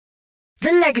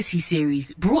Legacy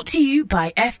Series, brought to you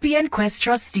by FBN Quest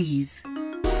Trustees.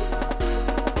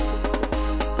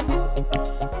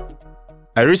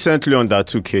 I recently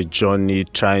undertook a journey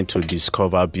trying to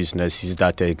discover businesses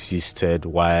that existed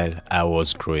while I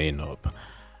was growing up.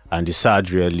 And the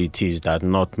sad reality is that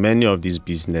not many of these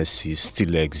businesses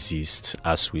still exist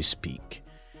as we speak.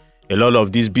 A lot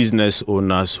of these business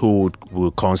owners who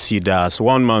would consider as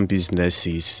one-man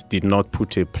businesses did not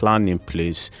put a plan in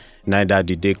place, neither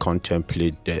did they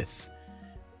contemplate death.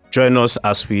 Join us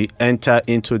as we enter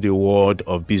into the world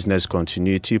of business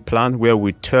continuity plan, where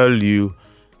we tell you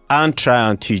and try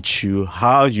and teach you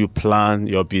how you plan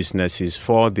your businesses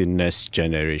for the next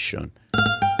generation.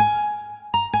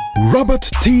 Robert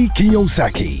T.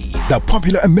 Kiyosaki, the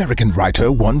popular American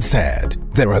writer, once said,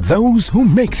 "There are those who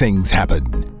make things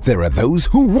happen. There are those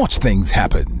who watch things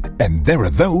happen. And there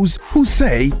are those who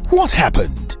say, 'What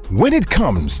happened?' When it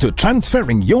comes to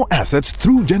transferring your assets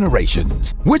through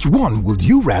generations, which one would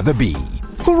you rather be?"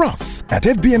 For us at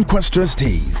FBN Quest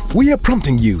Trustees, we are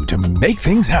prompting you to make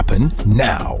things happen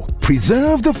now.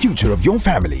 Preserve the future of your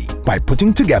family by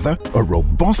putting together a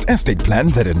robust estate plan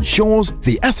that ensures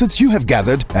the assets you have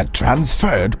gathered are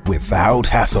transferred without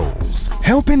hassles.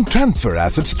 Helping transfer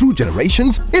assets through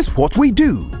generations is what we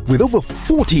do. With over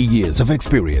 40 years of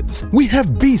experience, we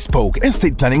have bespoke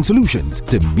estate planning solutions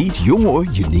to meet your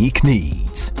unique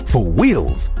needs. For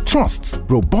wills, trusts,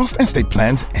 robust estate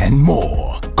plans, and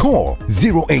more, call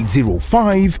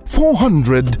 0805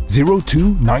 400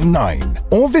 0299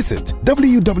 or visit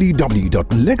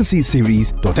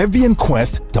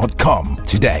www.legacyseries.fbnquest.com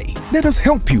today. Let us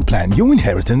help you plan your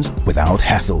inheritance without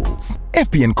hassles.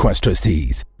 FBN Quest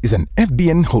Trustees is an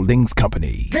FBN Holdings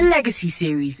company. The Legacy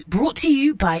Series, brought to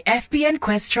you by FBN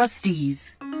Quest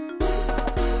Trustees.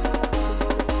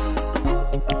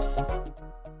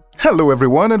 Hello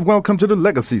everyone and welcome to the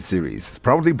Legacy Series,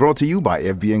 proudly brought to you by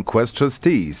FBN Quest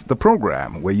Trustees, the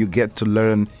program where you get to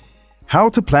learn how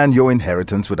to plan your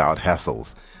inheritance without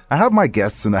hassles. I have my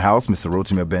guests in the house, Mr.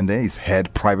 Rotimi Obende, is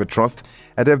Head Private Trust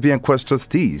at FBN Quest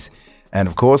Trustees. And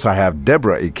of course, I have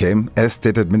Deborah Ikem,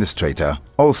 Estate Administrator,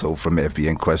 also from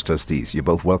FBN Quest Trustees. You're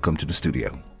both welcome to the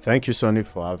studio. Thank you, Sonny,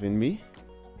 for having me.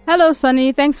 Hello,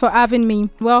 Sonny. Thanks for having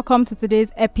me. Welcome to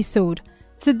today's episode.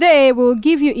 Today, we'll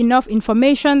give you enough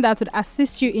information that would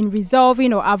assist you in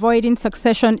resolving or avoiding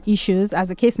succession issues, as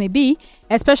the case may be,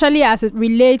 especially as it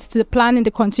relates to planning the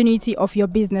continuity of your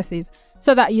businesses,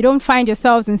 so that you don't find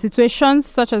yourselves in situations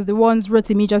such as the ones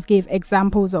Rotimi just gave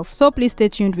examples of. So please stay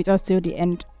tuned with us till the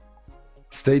end.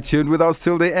 Stay tuned with us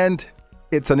till the end.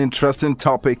 It's an interesting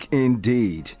topic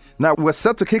indeed. Now, we're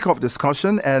set to kick off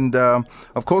discussion, and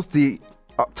of course, the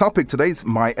topic today is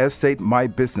My Estate, My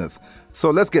Business. So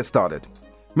let's get started.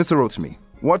 Mr. Rotimi,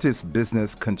 what is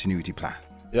business continuity plan?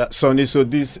 Yeah, Sonny, so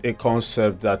this is a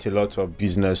concept that a lot of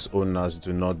business owners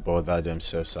do not bother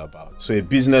themselves about. So a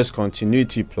business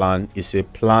continuity plan is a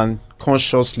plan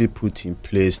consciously put in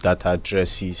place that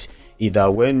addresses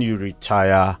either when you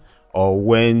retire or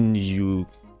when you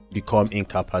become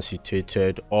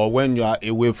incapacitated or when you are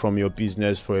away from your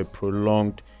business for a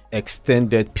prolonged,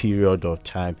 extended period of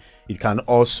time. It can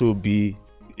also be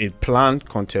a plan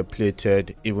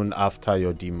contemplated even after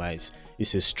your demise.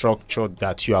 It's a structure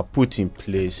that you are put in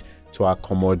place to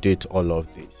accommodate all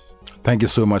of this. Thank you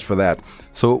so much for that.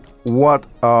 So what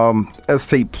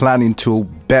estate planning tool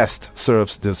best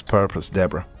serves this purpose,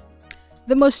 Deborah?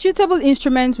 The most suitable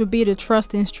instrument would be the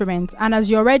trust instrument. And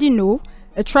as you already know,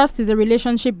 a trust is a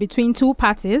relationship between two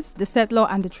parties, the settlor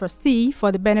and the trustee,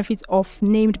 for the benefit of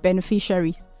named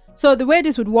beneficiaries. So the way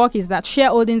this would work is that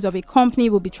shareholdings of a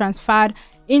company will be transferred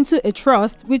into a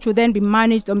trust, which will then be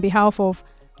managed on behalf of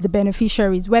the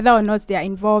beneficiaries, whether or not they are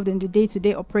involved in the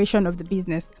day-to-day operation of the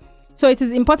business. So it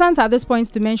is important at this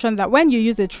point to mention that when you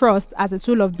use a trust as a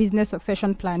tool of business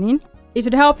succession planning, it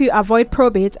would help you avoid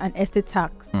probate and estate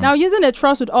tax. Now, using a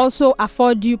trust would also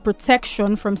afford you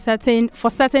protection for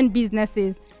certain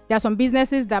businesses. There are some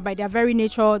businesses that by their very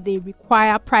nature, they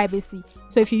require privacy.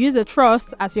 So if you use a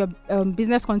trust as your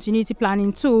business continuity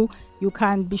planning tool, you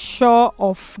can be sure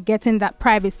of getting that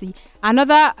privacy.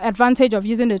 Another advantage of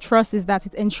using the trust is that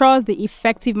it ensures the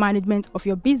effective management of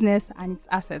your business and its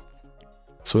assets.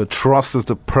 So a trust is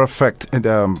the perfect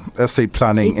estate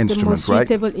planning instrument, right? It's the most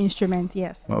suitable instrument,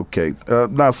 yes. Okay.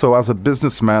 Now, so as a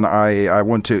businessman, I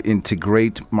want to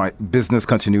integrate my business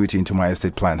continuity into my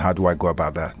estate plan. How do I go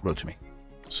about that, Rotimi?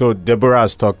 So Deborah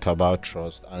has talked about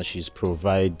trust, and she's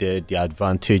provided the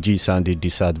advantages and the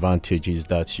disadvantages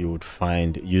that you would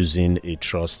find using a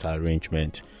trust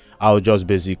arrangement. I'll just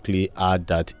basically add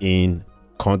that in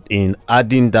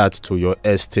adding that to your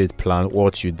estate plan,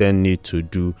 what you then need to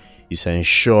do is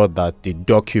ensure that the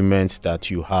documents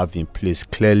that you have in place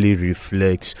clearly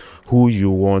reflects who you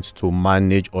want to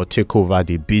manage or take over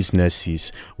the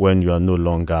businesses when you are no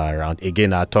longer around.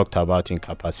 Again, I talked about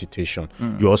incapacitation.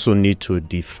 You also need to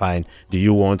define, do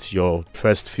you want your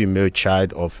first female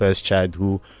child or first child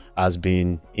who has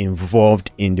been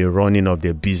involved in the running of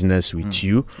the business with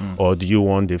you, or do you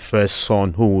want the first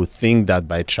son who will think that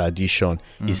by tradition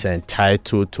is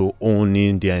entitled to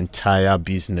owning the entire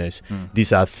business?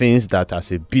 These are things that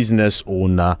as a business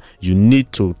owner you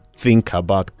need to think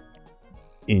about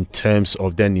in terms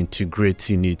of then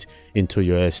integrating it into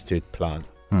your estate plan.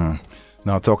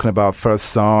 Now, talking about first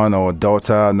son or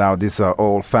daughter, now these are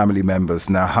all family members.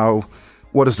 Now,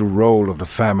 what is the role of the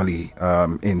family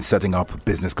in setting up a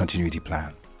business continuity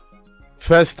plan?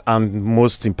 First and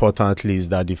most importantly is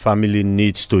that the family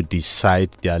needs to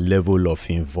decide their level of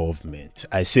involvement.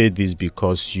 I say this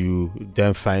because you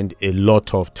then find a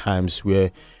lot of times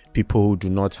where people who do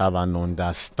not have an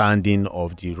understanding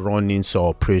of the runnings or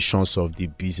operations of the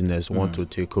business want to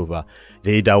take over.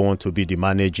 They either want to be the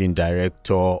managing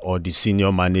director or the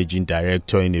senior managing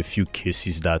director in a few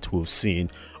cases that we've seen,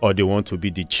 or they want to be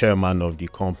the chairman of the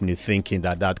company, thinking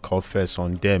that confers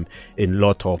on them a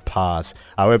lot of powers.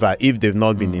 However, if they've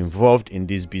not been involved in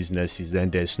these businesses, then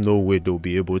there's no way they'll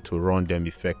be able to run them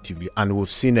effectively. And we've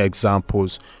seen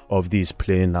examples of this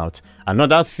playing out.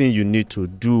 Another thing you need to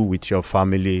do with your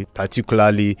family,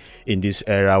 particularly in this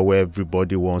era where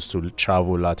everybody wants to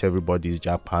travel out, everybody's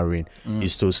jackparing,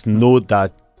 is to know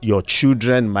that your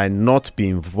children might not be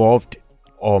involved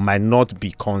or might not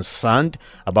be concerned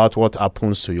about what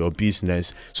happens to your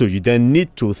business. So you then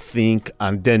need to think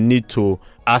and then need to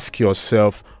ask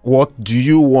yourself, what do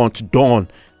you want done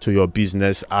to your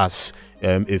business as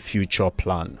a future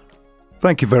plan?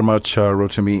 Thank you very much,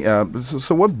 Rotimi.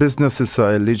 So what businesses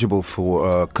are eligible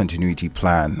for a continuity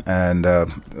plan? And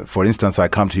for instance, I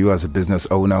come to you as a business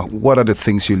owner. What are the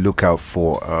things you look out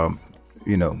for,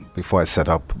 before I set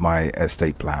up my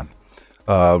estate plan?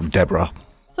 Deborah.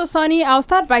 So, Sonny, I'll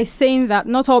start by saying that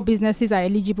not all businesses are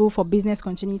eligible for business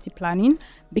continuity planning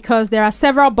because there are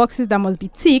several boxes that must be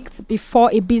ticked before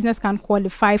a business can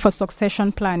qualify for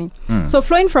succession planning. So,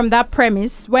 flowing from that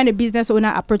premise, when a business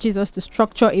owner approaches us to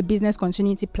structure a business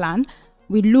continuity plan,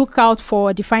 we look out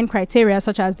for defined criteria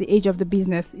such as the age of the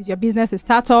business. Is your business a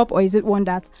startup or is it one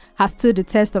that has stood the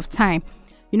test of time?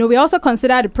 We also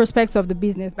consider the prospects of the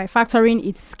business by factoring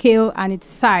its scale and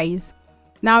its size.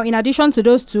 Now, in addition to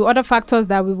those two, other factors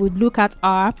that we would look at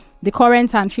are the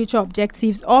current and future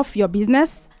objectives of your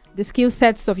business, the skill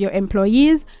sets of your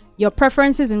employees, your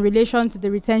preferences in relation to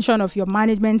the retention of your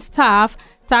management staff,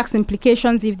 tax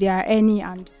implications if there are any,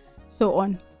 and so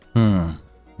on.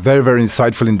 Very, very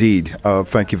insightful indeed.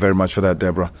 Thank you very much for that,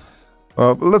 Deborah.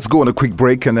 Let's go on a quick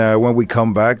break, and when we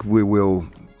come back, we will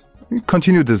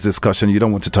continue this discussion. You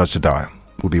don't want to touch the dial.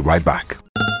 We'll be right back.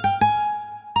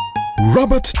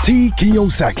 Robert T.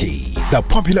 Kiyosaki, the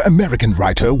popular American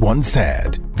writer, once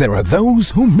said, "There are those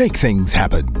who make things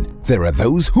happen. There are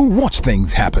those who watch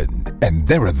things happen. And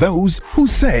there are those who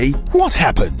say, what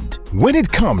happened?" When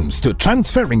it comes to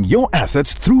transferring your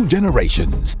assets through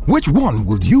generations, which one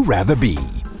would you rather be?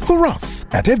 For us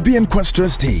at FBN Quest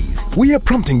Trustees, we are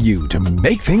prompting you to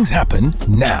make things happen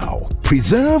now.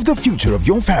 Preserve the future of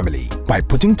your family by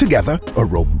putting together a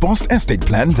robust estate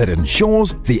plan that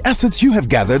ensures the assets you have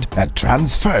gathered are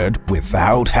transferred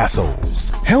without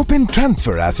hassles. Helping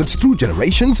transfer assets through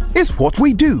generations is what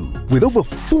we do. With over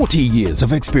 40 years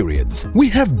of experience, we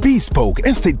have bespoke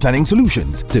estate planning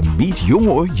solutions to meet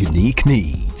your unique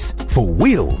needs. For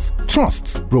wills,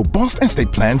 trusts, robust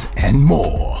estate plans, and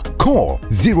more. Call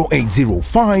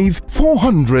 0805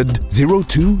 400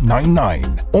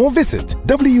 0299 or visit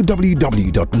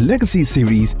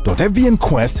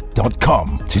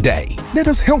www.legacyseries.fbnquest.com today. Let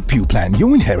us help you plan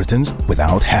your inheritance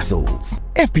without hassles.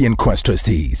 FBN Quest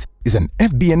Trustees is an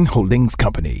FBN Holdings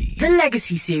company. The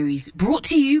Legacy Series, brought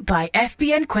to you by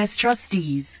FBN Quest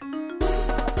Trustees.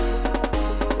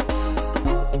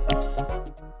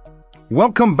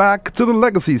 Welcome back to the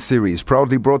Legacy Series,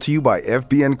 proudly brought to you by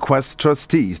FBN Quest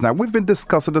Trustees. Now, we've been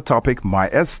discussing the topic, my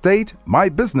estate, my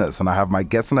business, and I have my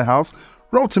guests in the house,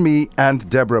 Rotimi and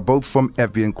Deborah, both from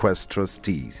FBN Quest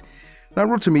Trustees. Now,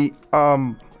 Rotimi,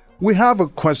 we have a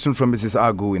question from Mrs.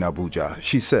 Agu in Abuja.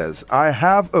 She says, I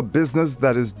have a business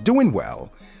that is doing well,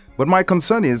 but my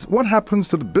concern is what happens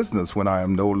to the business when I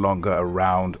am no longer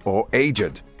around or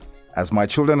aged, as my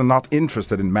children are not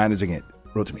interested in managing it?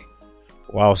 Rotimi.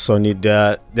 Wow, Sonny,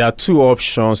 there are two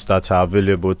options that are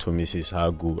available to Mrs.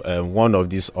 Agu. One of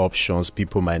these options,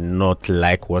 people might not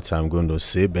like what I'm going to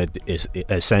say, but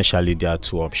essentially there are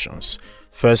two options.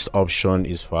 First option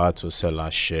is for her to sell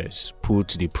her shares,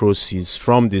 put the proceeds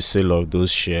from the sale of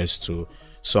those shares to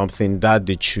something that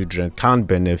the children can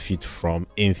benefit from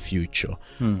in future.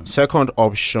 Second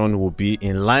option will be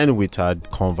in line with our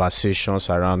conversations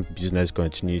around business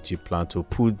continuity plan, to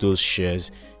put those shares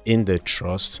in the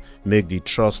trust, make the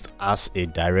trust as a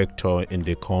director in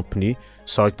the company,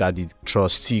 such that the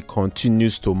trustee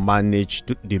continues to manage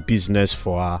the business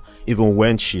for her even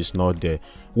when she's not there.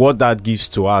 What that gives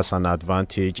to us an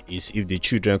advantage is if the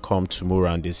children come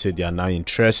tomorrow and they say they are now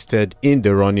interested in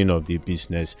the running of the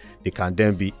business, they can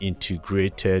then be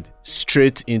integrated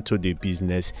straight into the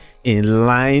business in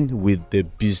line with the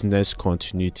business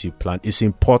continuity plan. It's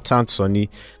important, Sonny,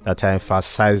 that I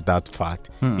emphasize that fact.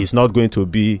 It's not going to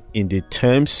be in the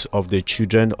terms of the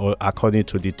children or according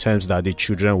to the terms that the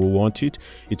children will want it.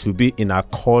 It will be in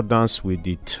accordance with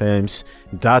the terms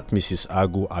that Mrs.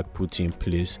 Agu had put in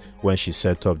place when she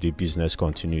set up the business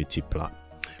continuity plan.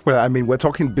 Well, I mean, we're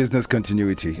talking business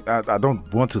continuity. I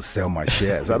don't want to sell my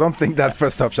shares. I don't think that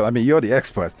first option. I mean, you're the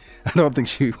expert. I don't think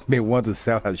she may want to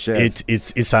sell her shares.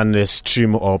 It's an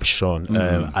extreme option.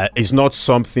 It's not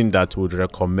something that would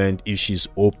recommend if she's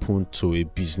open to a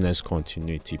business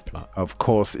continuity plan. Of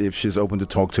course, if she's open to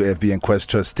talk to FBN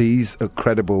Quest trustees, a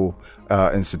credible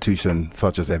institution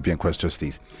such as FBN Quest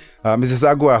trustees.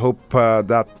 Mrs. Agu, I hope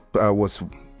that was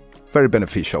very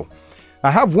beneficial. I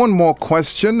have one more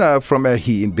question from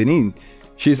Ehi in Benin.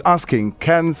 She's asking,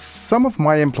 can some of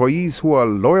my employees who are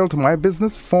loyal to my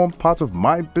business form part of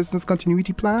my business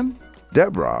continuity plan?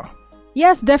 Deborah.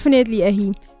 Yes, definitely,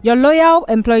 Ehi. Your loyal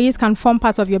employees can form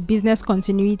part of your business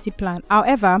continuity plan.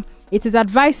 However, it is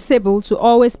advisable to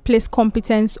always place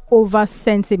competence over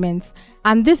sentiments.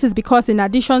 And this is because in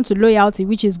addition to loyalty,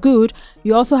 which is good,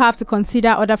 you also have to consider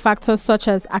other factors such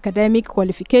as academic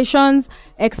qualifications,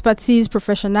 expertise,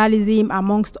 professionalism,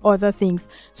 amongst other things.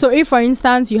 So if, for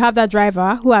instance, you have that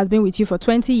driver who has been with you for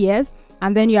 20 years,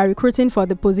 and then you are recruiting for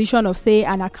the position of, say,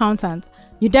 an accountant,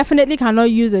 you definitely cannot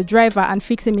use a driver and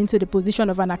fix him into the position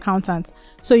of an accountant.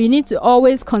 So you need to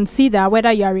always consider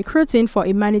whether you are recruiting for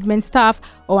a management staff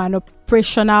or an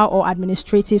operational or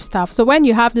administrative staff. So when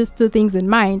you have these two things in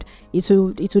mind, it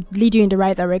will lead you in the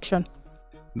right direction.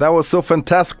 That was so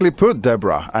fantastically put,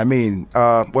 Deborah. I mean,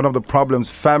 one of the problems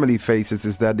family faces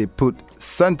is that they put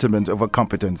sentiment over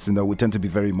competence. You know, we tend to be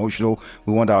very emotional.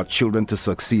 We want our children to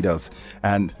succeed us.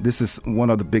 And this is one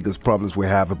of the biggest problems we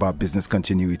have about business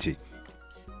continuity.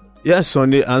 Yes,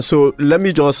 Sonny, and so let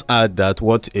me just add that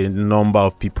what a number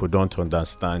of people don't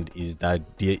understand is that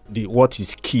what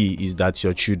is key is that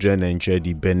your children enjoy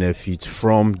the benefits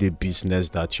from the business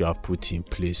that you have put in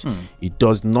place. It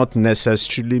does not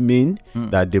necessarily mean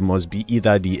that they must be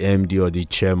either the MD or the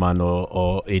chairman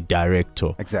or a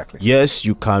director. Exactly. Yes,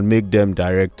 you can make them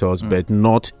directors, but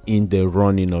not in the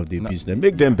running of the business.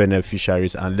 Make them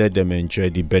beneficiaries and let them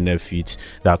enjoy the benefits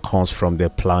that comes from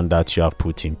the plan that you have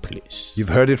put in place. You've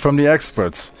heard it from the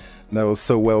experts. That was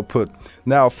so well put.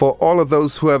 Now, for all of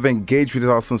those who have engaged with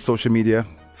us on social media,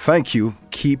 thank you.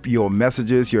 Keep your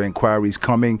messages, your inquiries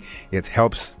coming. It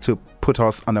helps to put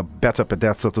us on a better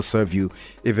pedestal to serve you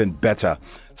even better.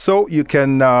 So you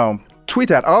can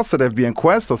tweet at us at FBN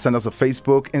Quest or send us a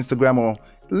Facebook, Instagram, or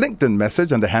LinkedIn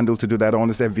message, and the handle to do that on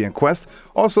is FBN Quest.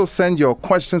 Also send your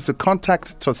questions to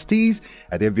contact trustees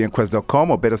at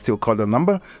fbnquest.com, or better still call the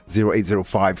number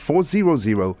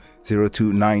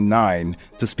 0805-400-0299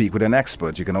 to speak with an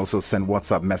expert. You can also send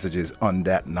WhatsApp messages on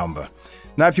that number.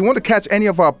 Now, if you want to catch any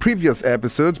of our previous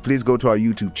episodes, please go to our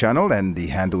YouTube channel, and the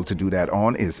handle to do that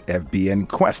on is FBN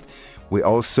Quest. We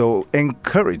also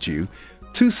encourage you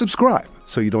to subscribe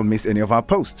so you don't miss any of our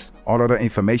posts. All other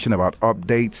information about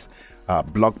updates,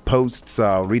 blog posts,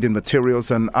 reading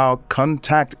materials, and our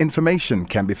contact information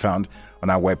can be found on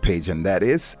our webpage, and that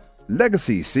is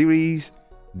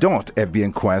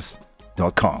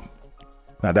legacyseries.fbnquest.com.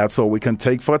 Now, that's all we can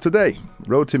take for today.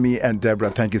 Rotimi and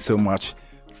Deborah, thank you so much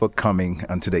for coming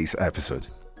on today's episode.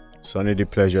 Sonny, the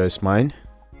pleasure is mine.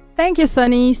 Thank you,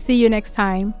 Sonny. See you next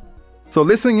time. So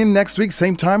listen in next week,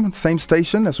 same time, same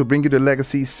station, as we bring you the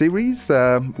Legacy Series,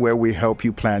 where we help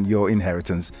you plan your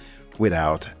inheritance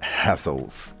without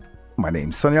hassles. My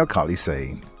name's Sonny Alkali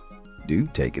saying, do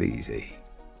take it easy.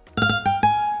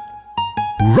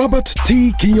 Robert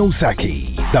T.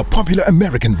 Kiyosaki, the popular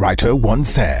American writer, once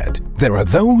said, "There are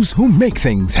those who make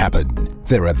things happen.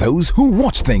 There are those who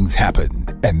watch things happen.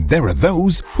 And there are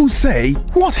those who say,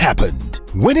 what happened?"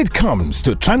 When it comes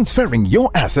to transferring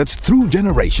your assets through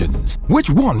generations,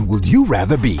 which one would you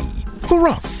rather be? For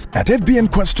us at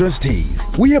FBN Quest Trustees,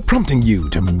 we are prompting you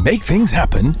to make things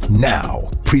happen now.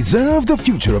 Preserve the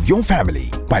future of your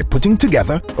family by putting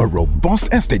together a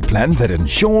robust estate plan that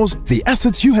ensures the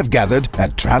assets you have gathered are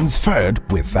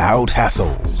transferred without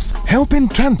hassles. Helping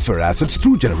transfer assets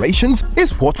through generations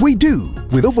is what we do.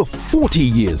 With over 40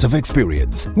 years of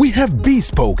experience, we have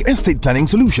bespoke estate planning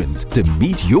solutions to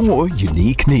meet your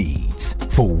unique needs.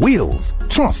 For wills,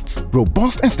 trusts,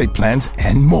 robust estate plans,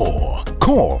 and more,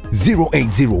 call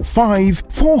 0805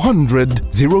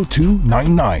 400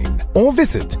 0299 or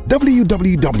visit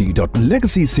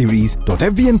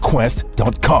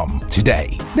www.legacyseries.fbnquest.com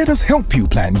today. Let us help you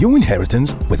plan your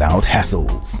inheritance without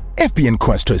hassles. FBN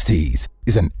Quest Trustees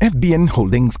is an FBN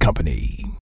Holdings company.